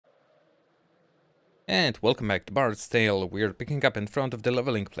And welcome back to Bard's Tale. We're picking up in front of the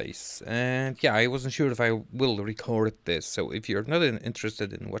leveling place. And yeah, I wasn't sure if I will record this, so if you're not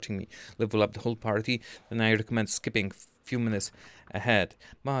interested in watching me level up the whole party, then I recommend skipping a few minutes ahead.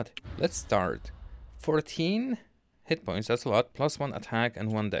 But let's start. 14 hit points, that's a lot, plus 1 attack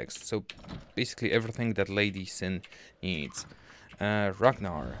and 1 dex. So basically everything that Lady Sin needs.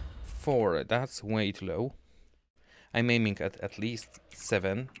 Ragnar, 4, that's way too low. I'm aiming at least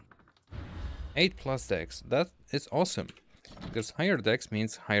 7. 8 plus dex, that is awesome, because higher dex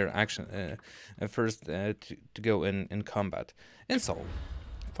means higher action first to go in combat. Insult,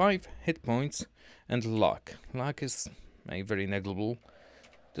 5 hit points, and luck. Luck is very negligible.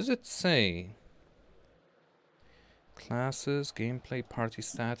 Does it say classes, gameplay, party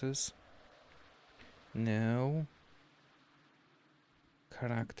status? No.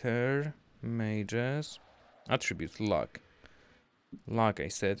 Character, mages, attributes, luck. Luck, I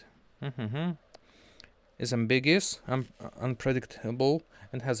said. Is ambiguous, unpredictable,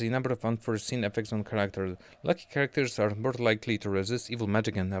 and has a number of unforeseen effects on character. Lucky characters are more likely to resist evil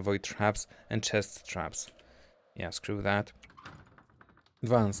magic and avoid traps and chest traps. Yeah, screw that.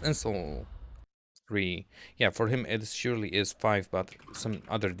 Advance, insult 3. Yeah, for him it surely is 5, but some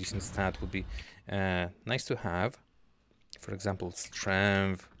other decent stat would be nice to have. For example,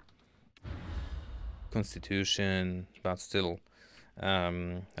 strength, constitution, but still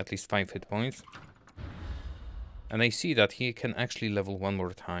at least 5 hit points. And I see that he can actually level 1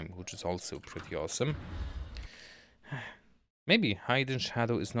 more time, which is also pretty awesome. Maybe hide and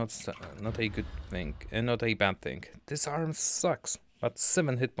shadow is not a good thing, and not a bad thing. This arm sucks, but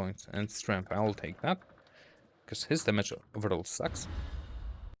 7 hit points and strength, I'll take that. Because his damage overall sucks.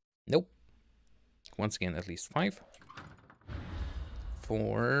 Nope. Once again, at least 5.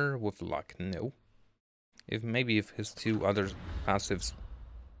 4 with luck, no. Maybe if his 2 other passives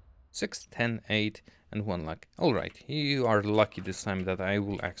 6, 10, 8, and 1 luck. Alright, you are lucky this time that I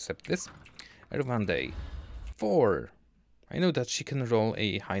will accept this. Ervande, 4. I know that she can roll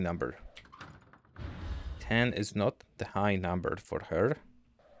a high number. 10 is not the high number for her.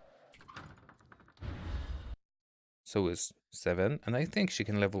 So is 7, and I think she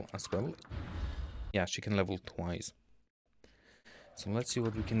can level as well. Yeah, she can level twice. So let's see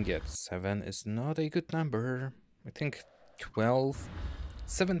what we can get. 7 is not a good number. I think 12.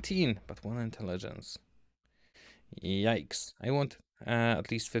 17, but 1 intelligence. Yikes. I want at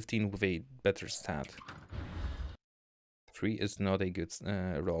least 15 with a better stat. 3 is not a good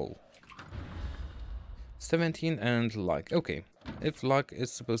roll. 17 and luck. Okay, if luck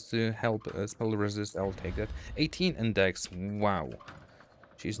is supposed to help spell resist, I'll take that. 18 and dex. Wow.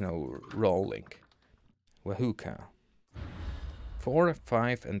 She's no rolling. Wahooka. 4,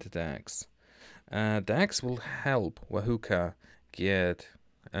 5 and dex. Dex will help Wahooka get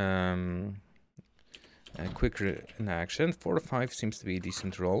quicker in action. 4 or 5 seems to be a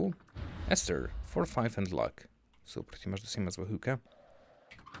decent roll. Esther, 4, 5 and luck, so pretty much the same as Wahooka.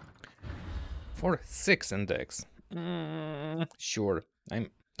 4, 6 and dex. Sure,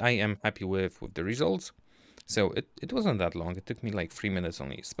 I am happy with the results. So it wasn't that long. It took me like 3 minutes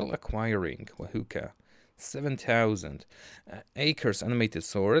only. Spell acquiring Wahooka, 7,000. Acre's animated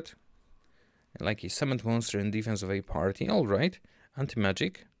sword, like a summoned monster in defense of a party. Alright.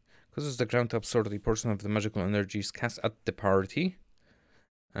 Anti-magic, causes the ground to absorb a portion of the magical energies cast at the party.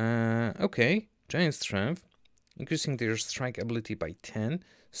 Okay. Giant strength, increasing their strike ability by 10.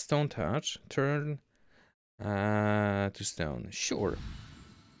 Stone touch, turn to stone. Sure.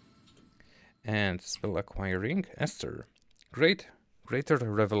 And spell acquiring Esther. Greater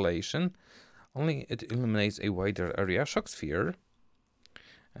revelation. Only it illuminates a wider area. Shock sphere.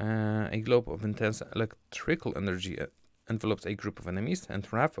 A globe of intense electrical energy envelops a group of enemies. And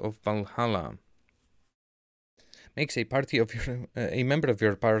Wrath of Valhalla makes a member of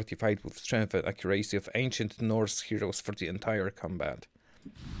your party fight with strength and accuracy of ancient Norse heroes for the entire combat.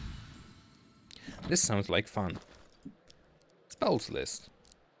 This sounds like fun. Spells list.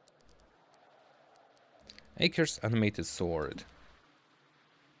 Acre's animated sword.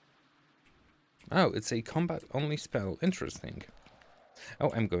 Oh, it's a combat only spell. Interesting.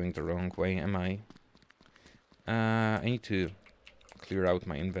 Oh, I'm going the wrong way, am I? I need to clear out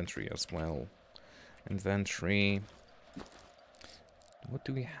my inventory as well. Inventory. What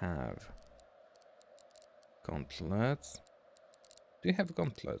do we have? Gauntlets. Do you have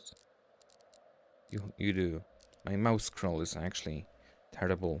gauntlets? You do. My mouse scroll is actually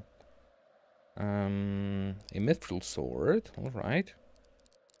terrible. A mithril sword. Alright.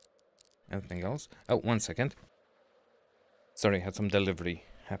 Anything else? Oh, 1 second. Sorry, I had some delivery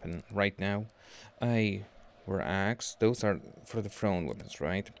happen right now. Were axe. Those are for the thrown weapons,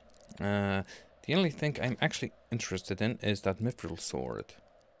 right? The only thing I'm actually interested in is that mithril sword.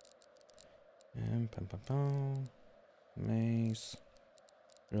 Mace,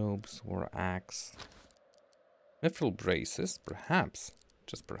 robes, war axe, mithril braces, perhaps.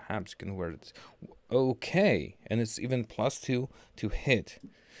 Just perhaps you can wear it. Okay, and it's even +2 to hit.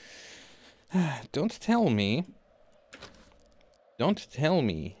 Don't tell me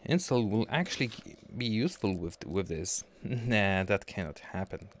Install will actually be useful with this. Nah, that cannot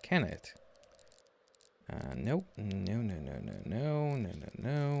happen, can it? Nope. No.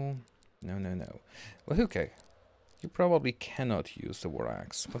 Well, okay. You probably cannot use the war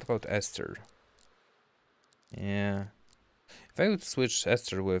axe. What about Esther? Yeah. If I would switch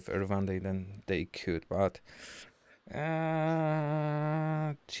Esther with Ervande, then they could, but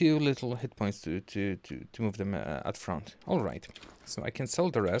too little hit points to move them at front. All right, so I can sell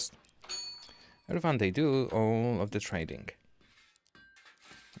the rest. Ervande do all of the trading.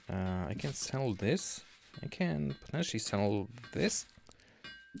 I can sell this. I can potentially sell this.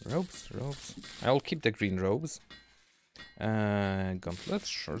 Robes. I'll keep the green robes. Gauntlets,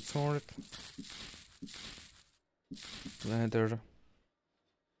 short sword, leather,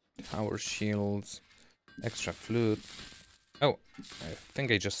 tower shields, extra flute. Oh, I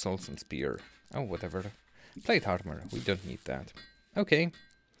think I just sold some spear. Oh, whatever. Plate armor, we don't need that. Okay,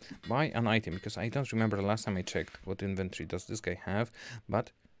 buy an item, because I don't remember the last time I checked what inventory does this guy have,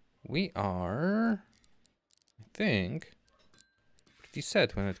 but we are, I think, pretty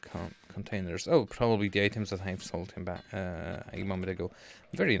set when it containers. Oh, probably the items that I've sold him back a moment ago.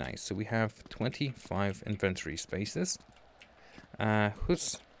 Very nice. So we have 25 inventory spaces.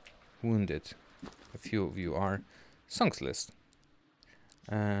 Who's wounded? A few of you are. Songs list.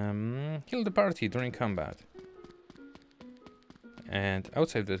 Kill the party during combat. And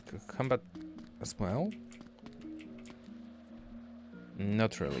outside the combat as well.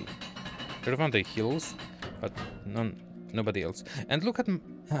 Not really. Revante heals, but nobody else. And look at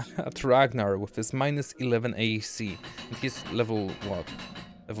Ragnar with his -11 AC. And he's level what?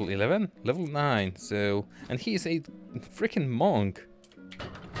 Level 11? Level 9. So, and he is a freaking monk.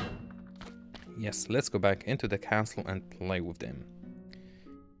 Yes, let's go back into the castle and play with them.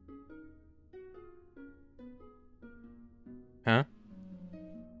 Huh?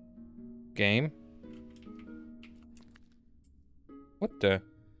 Game? What the?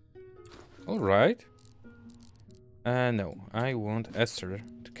 Alright. No, I want Esther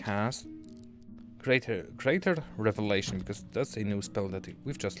to cast Greater Revelation, because that's a new spell that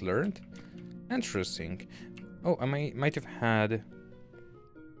we've just learned. Interesting. Oh, I might have had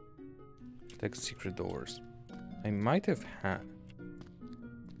like secret doors. I might have had.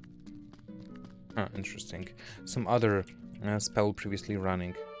 Interesting. Some other spell previously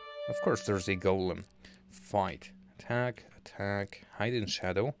running. Of course, there's a golem. Fight. Attack. Attack. Hide in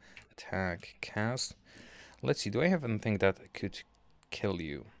shadow. Attack. Cast. Let's see. Do I have anything that could kill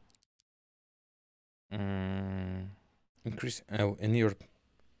you? Increase. Oh, in your.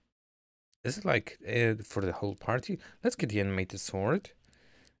 Is it like for the whole party? Let's get the animated sword.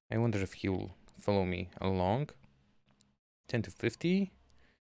 I wonder if you'll follow me along. 10 to 50.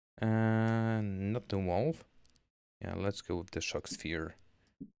 Not the wolf. Yeah, let's go with the shock sphere.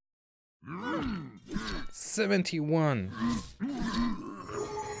 71.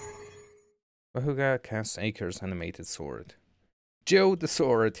 Wahuga casts Acre's animated sword. Joe the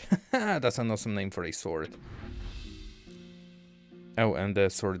sword. That's an awesome name for a sword. Oh, and the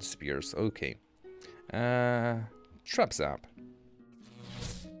sword spears. Okay. Trap zap.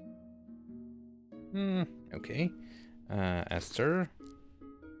 Okay. Esther.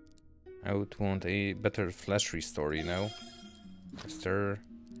 I would want a better flash restore, you know. Esther.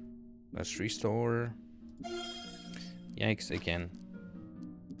 Flash restore. Yikes again.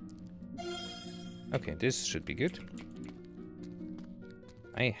 Okay, this should be good.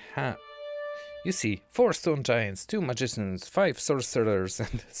 I have... You see, 4 stone giants, 2 magicians, 5 sorcerers,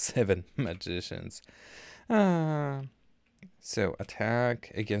 and 7 magicians. So,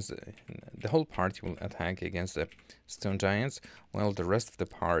 attack against... The whole party will attack against the stone giants, while the rest of the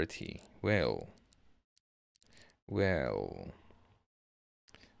party will...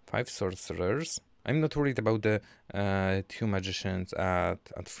 5 sorcerers. I'm not worried about the 2 magicians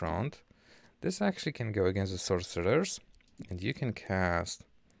at front. This actually can go against the sorcerers, and you can cast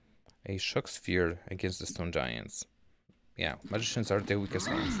a shock sphere against the stone giants. Yeah, magicians are the weakest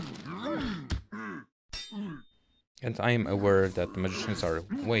ones. And I am aware that the magicians are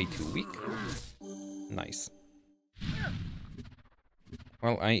way too weak. Nice.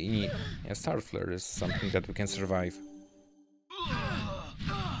 Well, a star flare is something that we can survive.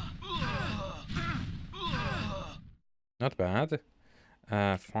 Not bad.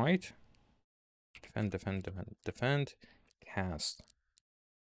 Fight. Defend, defend, defend, defend. Cast.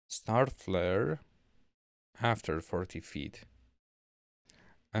 Star Flare after 40 feet.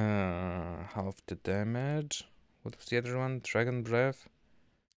 Half the damage. What was the other one? Dragon Breath?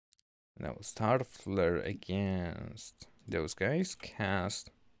 No, Star Flare against those guys.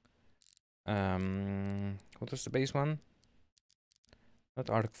 Cast. What was the base one? Not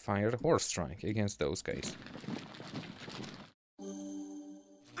Arc Fire, Horse Strike against those guys.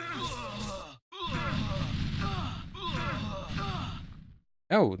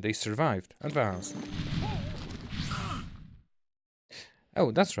 Oh, they survived. Advance.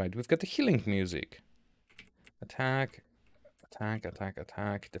 Oh, that's right. We've got the healing music. Attack, attack, attack,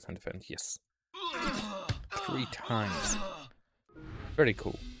 attack, defend, defend. Yes. 3 times. Very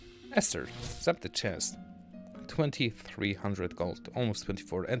cool. Esther, zap the chest. 2,300 gold, almost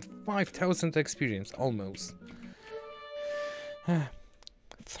 24, and 5,000 experience, almost.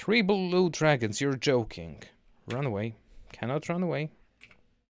 3 blue dragons, you're joking. Run away. Cannot run away.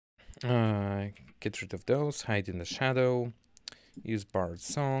 Get rid of those, hide in the shadow. Use Bard's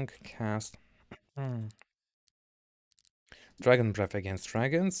song, cast. Dragon Breath against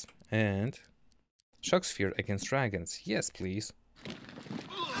dragons, and Shock Sphere against dragons. Yes, please.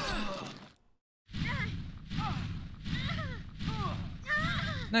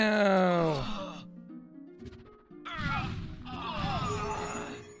 No!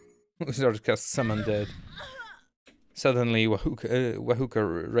 Wizard cast Summon Dead. Suddenly,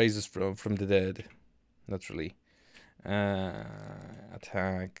 Wahuka raises from the dead. Naturally.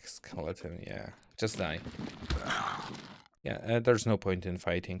 Attack, skeleton, yeah. Just die. Yeah, there's no point in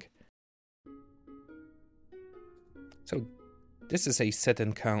fighting. So, this is a set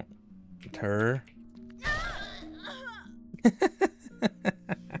encounter.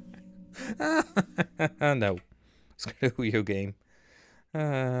 No. Screw you, game.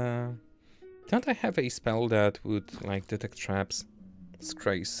 Don't I have a spell that would, like, detect traps?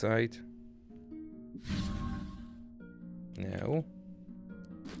 Scry's Sight. No.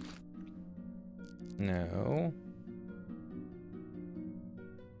 No.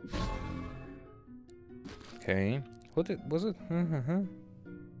 Okay. What was it?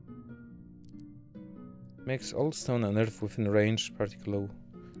 Makes all stone and earth within range, particular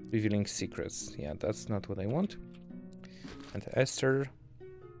revealing secrets. Yeah, that's not what I want. And Esther.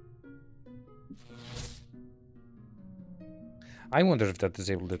 I wonder if that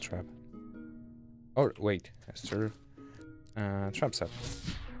disabled the trap. Or wait, Esther. Traps up.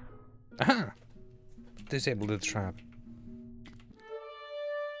 Aha! Disable the trap.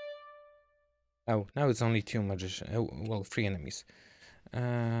 Oh, now it's only 2 magicians. Oh, well, 3 enemies.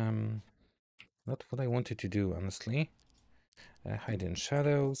 Not what I wanted to do, honestly. Hide in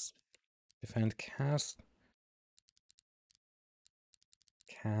shadows. Defend, cast.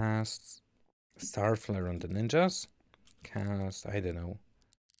 Cast. Star Flare on the ninjas. Cast, I don't know.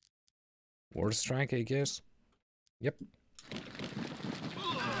 War Strike, I guess. Yep.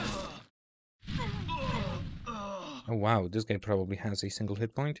 Oh wow, this guy probably has a single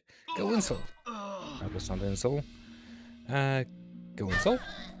hit point. Go insult. That was not insult. Go insult.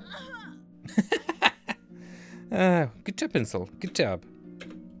 Good job, insult. Good job.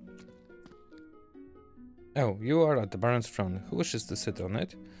 Oh, you are at the Baron's throne. Who wishes to sit on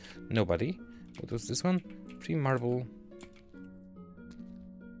it? Nobody. What was this one? 3 marble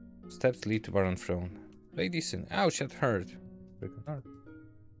steps lead to Baron's throne. Lady Sin. Ouch, that hurt.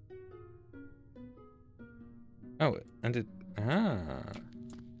 Oh, and it... Ah.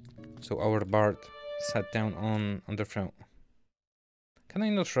 So our Bard sat down on the throne. Can I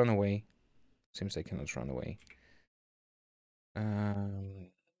not run away? Seems I cannot run away.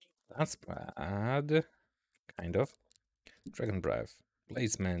 That's bad. Kind of. Dragon Breath.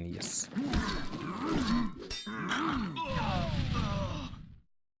 Blazeman, yes.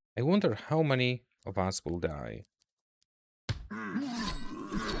 I wonder how many of us will die.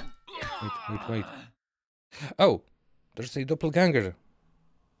 Wait. Oh! There's a doppelganger.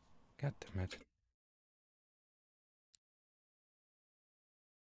 God damn it.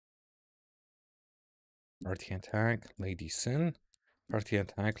 Party attack, Lady Sin. Party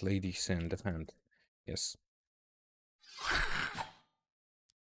attack, Lady Sin. Defend. Yes.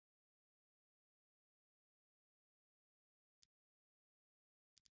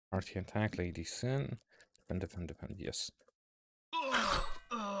 Party attack, Lady Sin. Defend. Yes.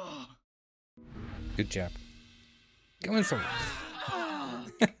 Good job. Go inside.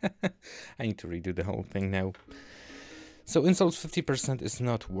 I need to redo the whole thing now. So insults 50% is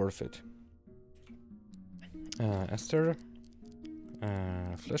not worth it. Esther.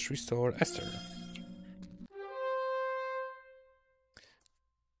 Flesh restore. Esther.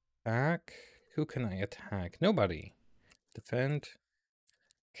 Back. Who can I attack? Nobody. Defend.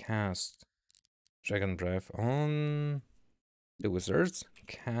 Cast. Dragon Breath on the wizards.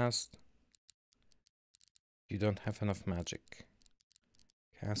 Cast. You don't have enough magic.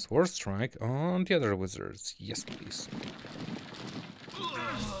 Cast War Strike on the other wizards. Yes, please.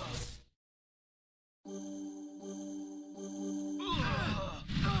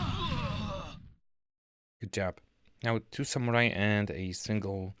 Good job. Now 2 samurai and a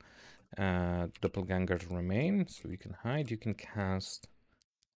single doppelganger remain. So you can hide. You can cast.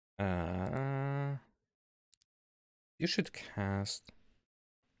 You should cast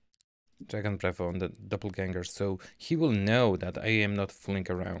Dragon Breath on the doppelganger, so he will know that I am not fooling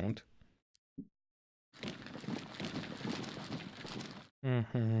around.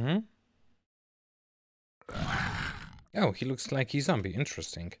 Oh, he looks like he's zombie.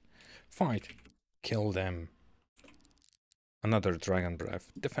 Interesting. Fight. Kill them. Another Dragon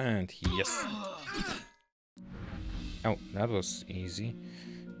Breath. Defend. Yes. Oh, that was easy.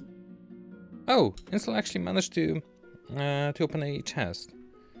 Oh, Insel actually managed to open a chest.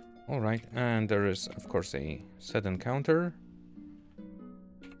 Alright, and there is, of course, a set encounter.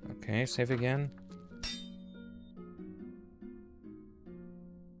 Okay, save again.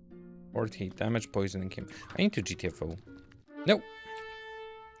 48 damage, poisoning him. I need to GTFO. No!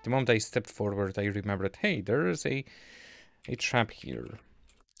 The moment I stepped forward, I remembered, hey, there is a trap here.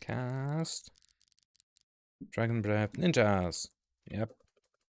 Cast. Dragon Breath. Ninjas! Yep.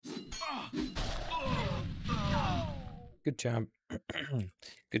 Good job.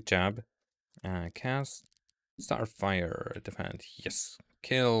 Good job. Cast. Starfire. Defend. Yes.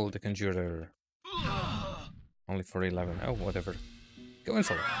 Kill the Conjurer. Only for 11. Oh, whatever. Go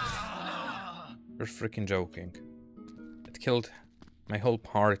Insel. You're freaking joking. It killed my whole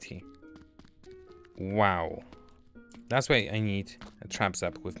party. Wow. That's why I need a trap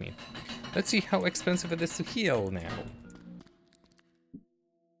zap with me. Let's see how expensive it is to heal now.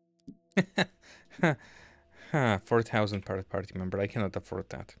 4,000 per party member. I cannot afford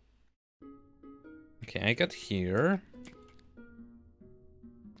that. Okay, I got here.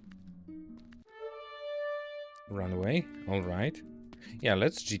 Run away. All right. Yeah,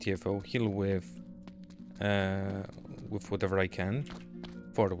 let's GTFO. Heal with whatever I can.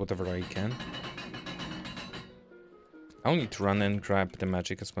 For whatever I can. I'll need to run and grab the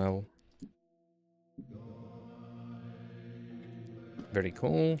magic as well. Very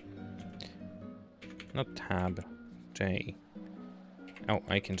cool. Not tab. J. Oh,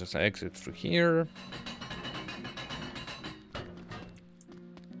 I can just exit through here.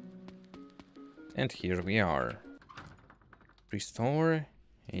 And here we are. Restore.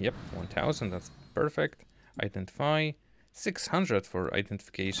 Yep, 1000. That's perfect. Identify. 600 for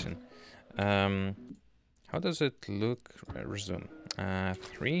identification. How does it look? Resume.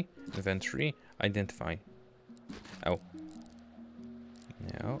 3. Inventory. Identify. Oh.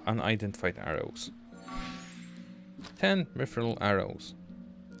 No. Unidentified arrows. 10 mithril arrows.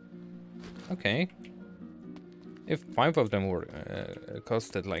 Okay. If 5 of them were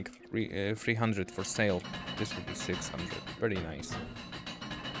costed like 300 for sale, this would be 600. Very nice.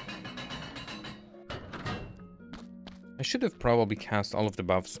 I should have probably cast all of the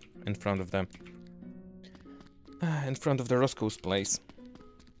buffs in front of them. In front of the Roscoe's place.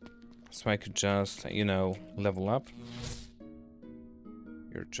 So I could just, you know, level up.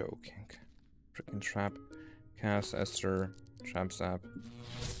 You're joking. Freaking trap. Cast Esther. Trap zap.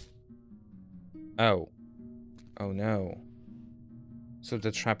 Oh. Oh no. So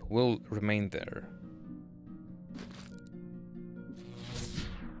the trap will remain there.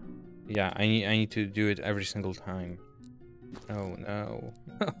 Yeah, I need to do it every single time. Oh no.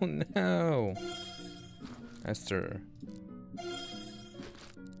 Oh no. Esther.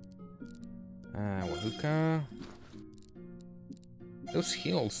 Wahuka. Those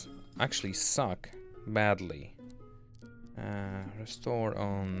heals actually suck badly. Restore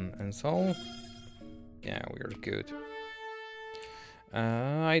on Insel. Yeah, we are good.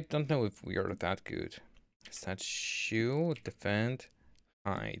 I don't know if we are that good. Statue, defend,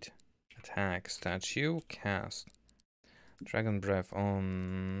 hide, attack, statue, cast. Dragon Breath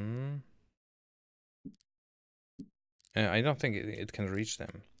on... I don't think it can reach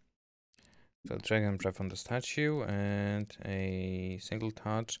them. So Dragon Breath on the statue and a single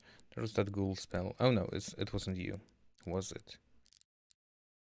touch. There's that ghoul spell. Oh no, it wasn't you. Was it?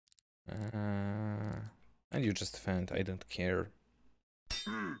 And you just defend. I don't care.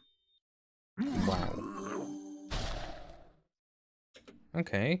 Wow.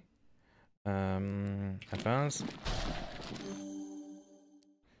 Okay. Advance.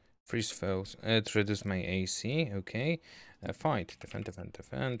 Freeze foes. It reduced my AC. Okay. Fight. Defend, defend,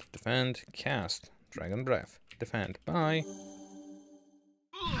 defend, defend. Cast. Dragon Breath. Defend. Bye.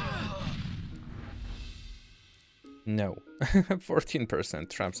 No. 14%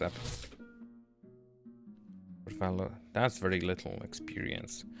 traps up. That's very little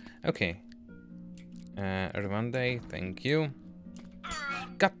experience. Okay. Rwanda, thank you.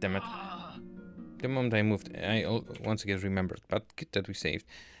 God damn it. The moment I moved, I once again remembered. But good that we saved.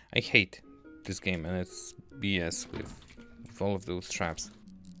 I hate this game and its BS with all of those traps.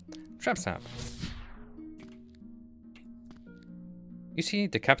 Traps up. You see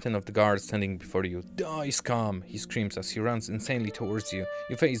the captain of the guard standing before you. Die, scum! He screams as he runs insanely towards you.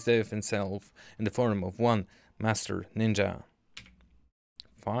 You face death himself in the form of one master ninja.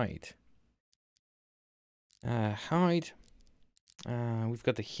 Fight. Hide. We've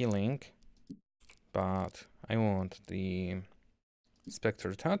got the healing, but I want the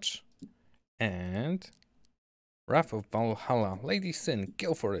Spectre Touch and Wrath of Valhalla. Lady Sin,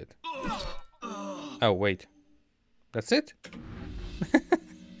 go for it. Oh, wait. That's it?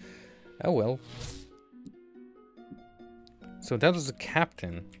 Oh well. So that was the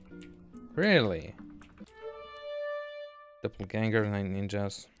captain. Really? Doppelganger, 9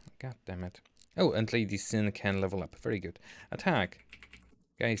 ninjas. God damn it. Oh, and Lady Sin can level up. Very good. Attack.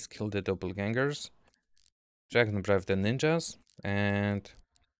 Guys, kill the doppelgangers. Dragon Breath the ninjas. And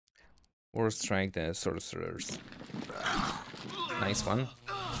War Strike the sorcerers. Nice one.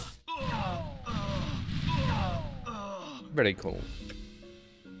 Very cool.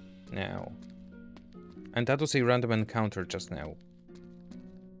 Now. And that was a random encounter just now.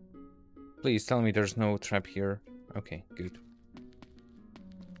 Please tell me there's no trap here. Okay, good.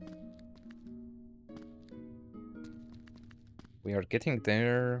 We are getting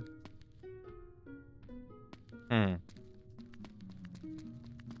there.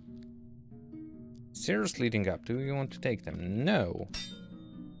 Stairs leading up. Do you want to take them? No.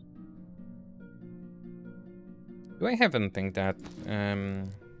 Do I have anything that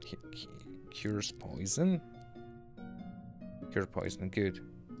cures poison? Cure poison, good.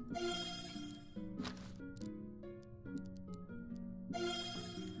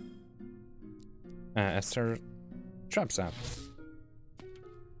 Esther, traps up.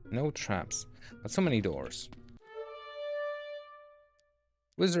 No traps, but so many doors.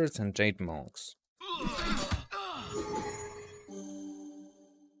 Wizards and Jade Monks.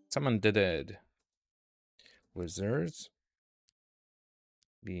 Summon the dead. Wizards.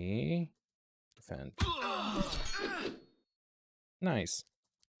 B. Defend. Nice.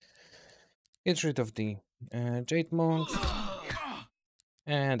 Get rid of the Jade Monks.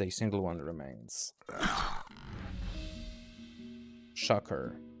 And a single one remains.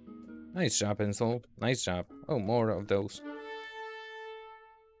 Shocker. Nice job, Insel. Nice job. Oh, more of those.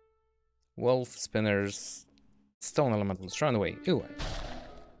 Wolf, spinners, stone elementals. Run away. Ew,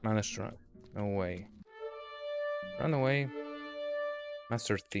 I managed to run. No way. Run away.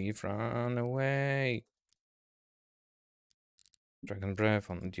 Master Thief, run away. Dragon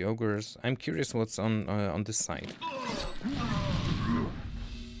Breath on the ogres. I'm curious what's on this side.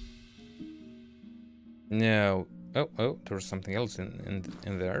 No. Oh, there's something else in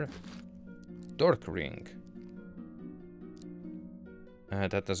there. Dork ring.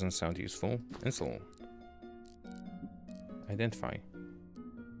 That doesn't sound useful. Insel. Identify.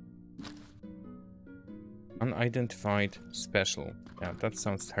 Unidentified special. Yeah, that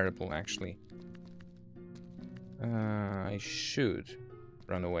sounds terrible, actually. I should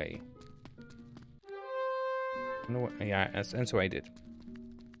run away. No, yeah, and so I did.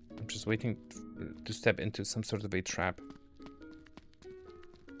 I'm just waiting to step into some sort of a trap.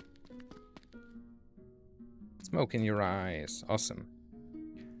 Smoke in your eyes. Awesome.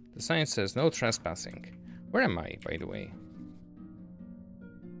 The sign says no trespassing. Where am I, by the way?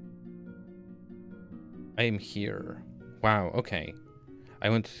 I am here. Wow, okay. I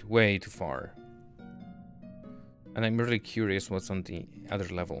went way too far. And I'm really curious what's on the other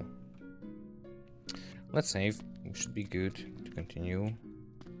level. Let's save. We should be good to continue.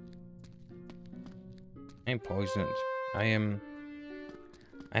 I'm poisoned. I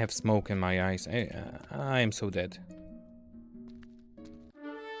have smoke in my eyes. I am so dead.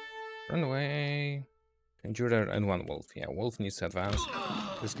 Run away. Endure and one wolf. Yeah, wolf needs to advance.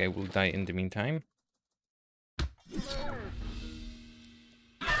 This guy will die in the meantime.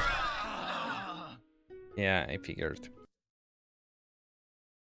 Yeah, I figured.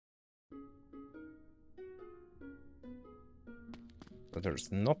 But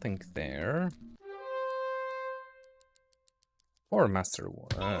there's nothing there. Or Master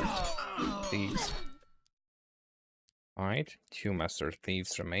Thieves. Alright, 2 Master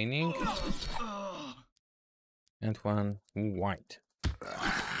Thieves remaining. And one white.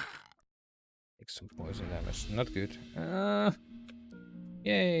 Take some poison damage. Not good.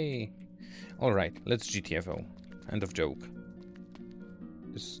 Yay! Alright, let's GTFO. End of joke.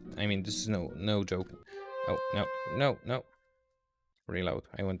 This is no joke. Oh, no. Reload.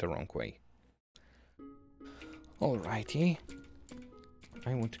 I went the wrong way. Alrighty.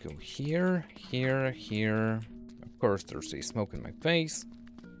 I want to go here, here, here. Of course, there's a smoke in my face.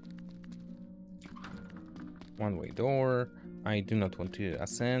 One-way door. I do not want to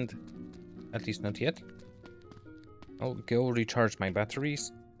ascend. At least not yet. I'll go recharge my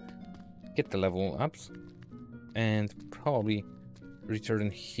batteries. Get the level ups. And probably return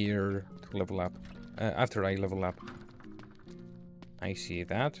here to level up. After I level up. I see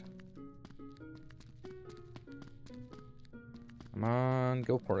that. Come on,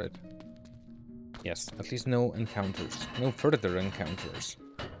 go for it. Yes, at least no encounters. No further encounters.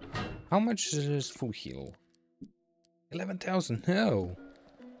 How much is full heal? 11,000, no!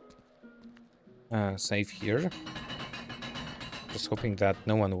 Save here. Just hoping that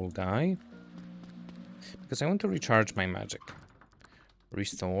no one will die. Because I want to recharge my magic.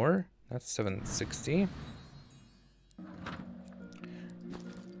 Restore. That's 760.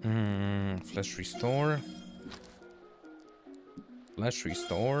 Flash restore. Flash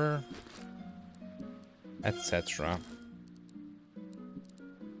restore. Etc.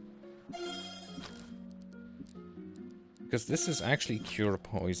 Because this is actually cure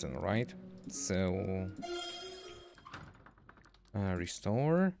poison, right? So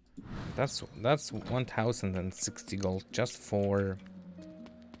restore. That's 1060 gold just for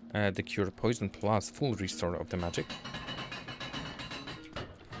the cure poison plus full restore of the magic.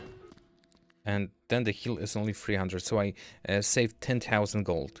 And then the heal is only 300, so I saved 10,000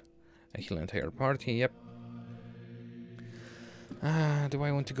 gold. I heal entire party, yep. Do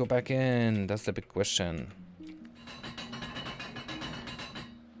I want to go back in? That's the big question.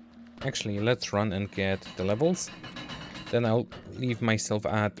 Actually, let's run and get the levels. Then I'll leave myself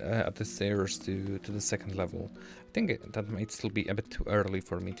at the stairs to the second level. I think that might still be a bit too early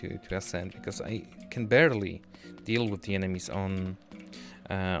for me to ascend, because I can barely deal with the enemies on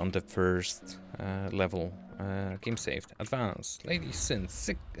the first level. Game saved. Advance. Lady Sin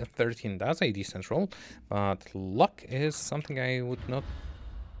 13. That's a decent roll, but luck is something I would not.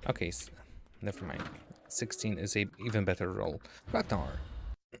 Okay, never mind. 16 is a even better roll. Ragnar.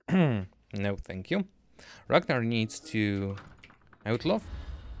 No, thank you. Ragnar needs to. I would love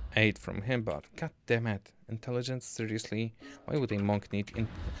aid from him, but god damn it, intelligence. Seriously, why would a monk need?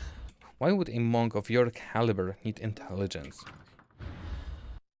 Why would a monk of your caliber need intelligence?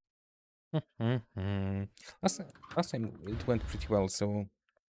 Last time it went pretty well, so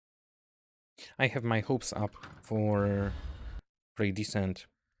I have my hopes up for pretty decent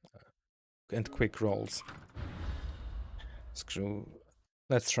and quick rolls. Screw.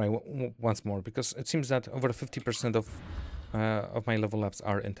 Let's try once more, because it seems that over 50% of my level ups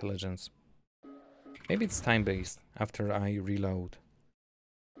are intelligence. Maybe it's time-based after I reload.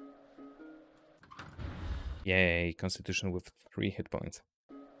 Yay, Constitution with 3 hit points.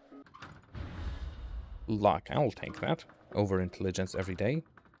 Luck, I'll take that. Over intelligence every day.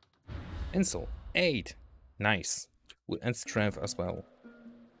 Insult, 8. Nice. And strength as well.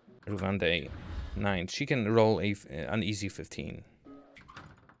 Ruvande, 9. She can roll an easy 15.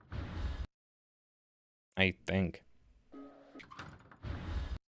 I think.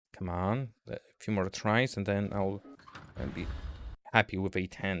 Come on. A few more tries and then I'll be happy with a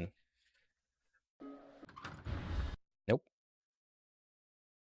 10. Nope.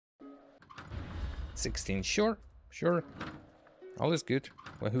 16, sure. All is good.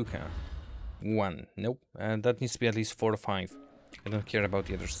 Wahooka. 1, nope. That needs to be at least 4 or 5. I don't care about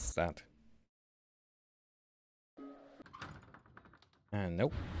the other stat.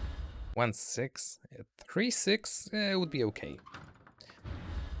 Nope. 1, 6. 3, 6 would be okay.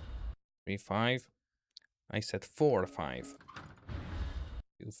 3, 5. I said 4, 5.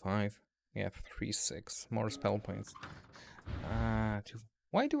 2, 5. Yeah, 3, 6. More spell points. 2.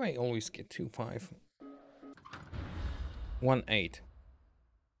 Why do I always get 2, 5? 1, 8.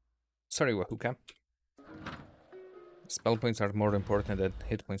 Sorry, Wahooka. Spell points are more important than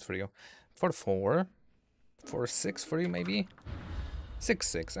hit points for you. 4, 4. 4, 6 for you, maybe? 6,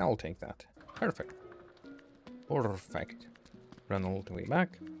 6. I'll take that. Perfect. Perfect. Run all the way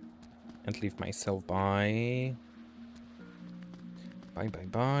back. And leave myself by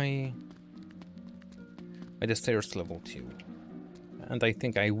the stairs to level 2. And I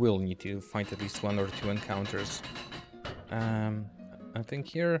think I will need to fight at least 1 or 2 encounters. I think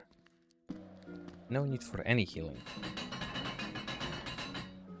here, no need for any healing.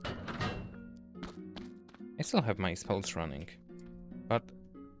 I still have my spells running, but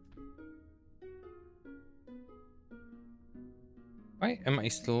why am I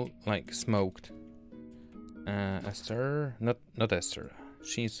still like smoked? Esther, not Esther.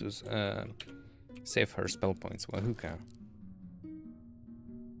 She needs to save her spell points. Wahuka.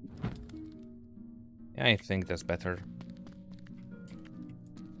 Yeah, I think that's better.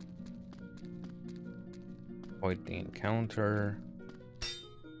 Avoid the encounter.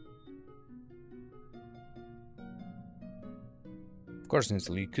 Of course,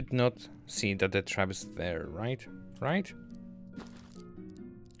 Ninsel, you could not see that the trap is there, right? Right?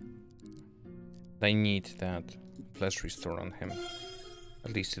 I need that flesh restore on him.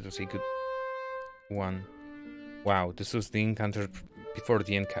 At least it was a good one. Wow, this was the encounter before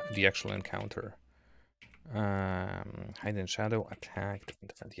the actual encounter. Hide and shadow, attack,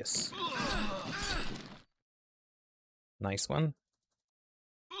 defend. Yes. Nice one.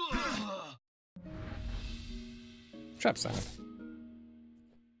 Trap sound.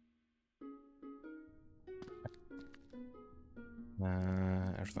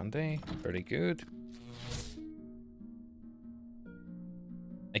 Earth One Day, very good.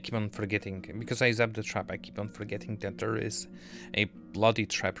 I keep on forgetting, because I zapped the trap, I keep on forgetting that there is a bloody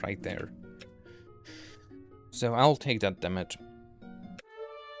trap right there. So I'll take that damage.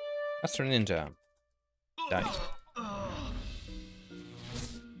 Master Ninja. Die.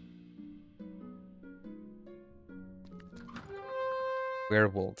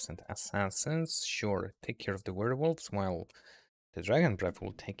 Werewolves and assassins. Sure, take care of the werewolves, while the dragon breath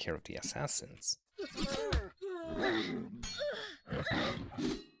will take care of the assassins.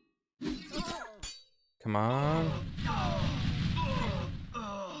 Come on.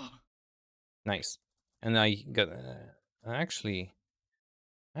 Nice. And I got... actually...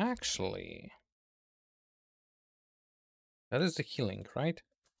 That is the healing, right?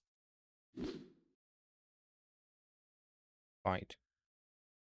 Fight.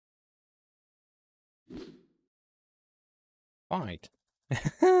 Fight.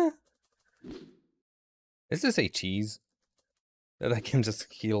 Is this a cheese that I can just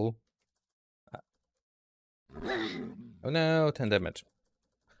heal? Oh no, 10 damage.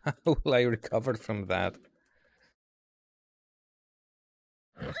 How will I recover from that?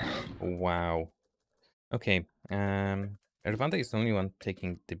 Wow. Okay, Ervanda is the only one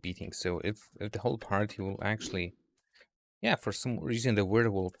taking the beating, so if the whole party will actually... Yeah, for some reason the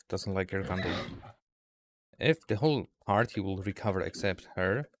werewolf doesn't like Ervanda. If the whole party will recover except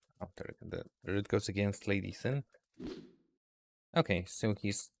her... Oh, there it goes against Lady Sin. Okay, so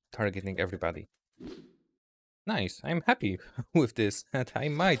he's targeting everybody. Nice, I'm happy with this, and I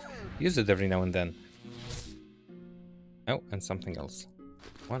might use it every now and then. Oh, and something else.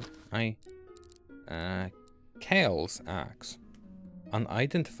 One eye. Kale's axe.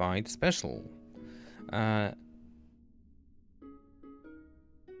 Unidentified special.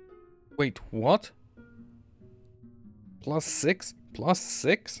 Wait, what? +6?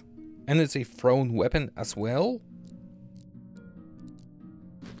 +6? And it's a thrown weapon as well?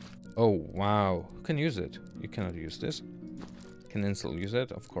 Oh, wow. Who can use it? You cannot use this. Can Insel use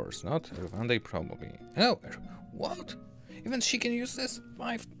it? Of course not. Ervande probably. Oh, what? Even she can use this?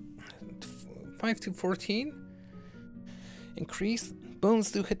 5 to 14? Increase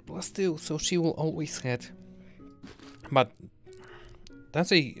bones to hit +2, so she will always hit. But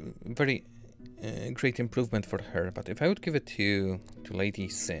that's a very great improvement for her. But if I would give it to Lady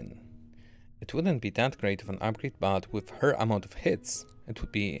Sin, it wouldn't be that great of an upgrade, but with her amount of hits, it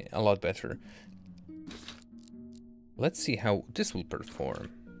would be a lot better. Let's see how this will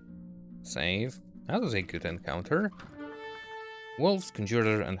perform. Save. That was a good encounter. Wolves,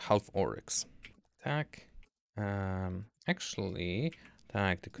 Conjurer, and Half Oryx. Attack. Actually,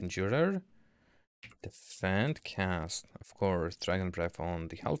 attack the Conjurer. Defend, cast, of course, Dragon Breath on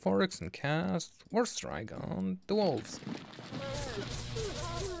the Half Oryx, and cast War Strike on the Wolves.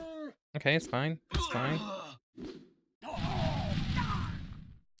 Okay, it's fine. It's fine.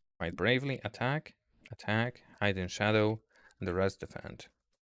 Fight bravely, attack, attack, hide in shadow, and the rest defend.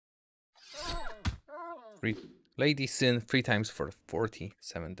 Lady Sin 3 times for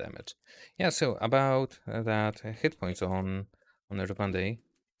 47 damage. Yeah, so about that hit points on Ervande.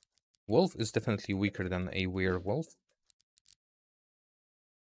 Wolf is definitely weaker than a werewolf.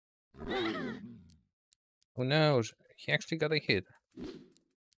 Oh no, he actually got a hit.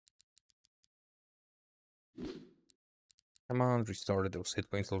 Come on, restore those hit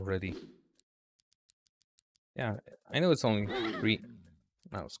points already. Yeah, I know it's only 3...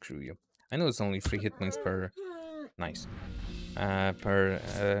 Oh, screw you. I know it's only 3 hit points per... Nice. Per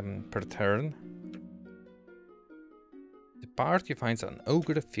turn. The party finds an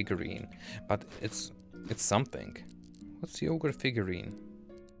ogre figurine, but it's It's something. What's the ogre figurine?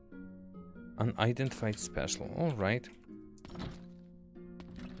 Unidentified special. Alright.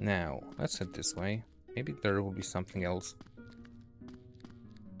 Now, let's head this way. Maybe there will be something else.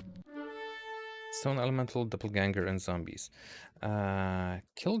 Stone elemental, doppelganger, and zombies.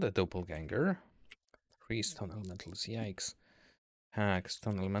 Kill the doppelganger. 3 stone elementals. Yikes. Hack,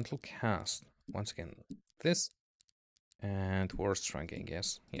 stone elemental, cast. Once again, this. And war strike, I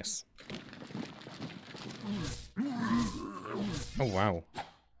guess. Yes. Oh, wow.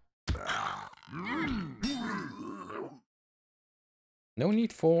 No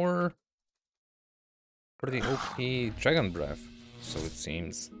need for the OP dragon breath, so it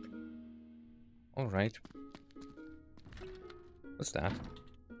seems. Alright. What's that?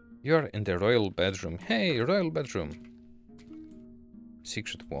 You're in the royal bedroom. Hey, royal bedroom.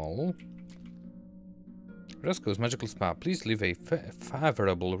 Secret wall. Roscoe's Magical Spa. Please leave a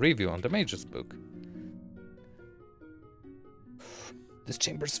favorable review on the Mage's book. This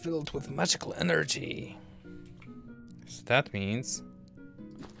chamber's filled with magical energy. So that means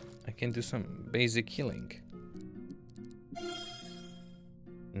I can do some basic healing.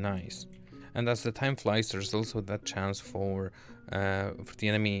 Nice. And as the time flies, there's also that chance for the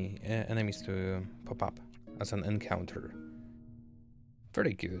enemies to pop up as an encounter.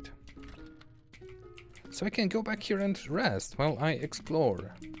 Very good. So I can go back here and rest while I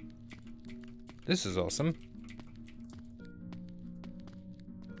explore. This is awesome.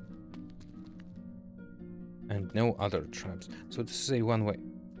 And no other traps. So this is a one-way.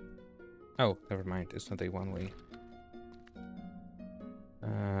 Oh, never mind. It's not a one-way.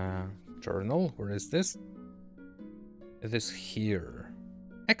 Journal. Where is this? It is here.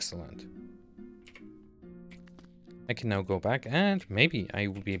 Excellent. I can now go back and maybe I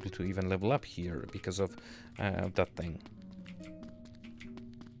will be able to even level up here because of that thing.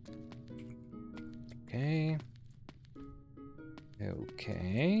 Okay.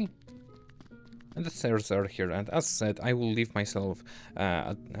 Okay. And the stairs are here, and as said, I will leave myself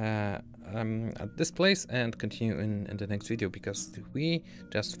at this place and continue in the next video, because we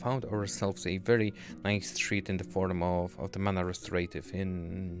just found ourselves a very nice treat in the form of the mana restorative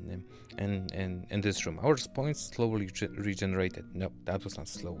in this room. Our points slowly regenerated. No, that was not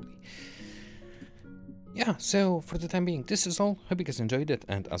slowly. Yeah, so for the time being, this is all. Hope you guys enjoyed it,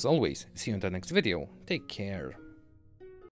 and as always, see you in the next video. Take care.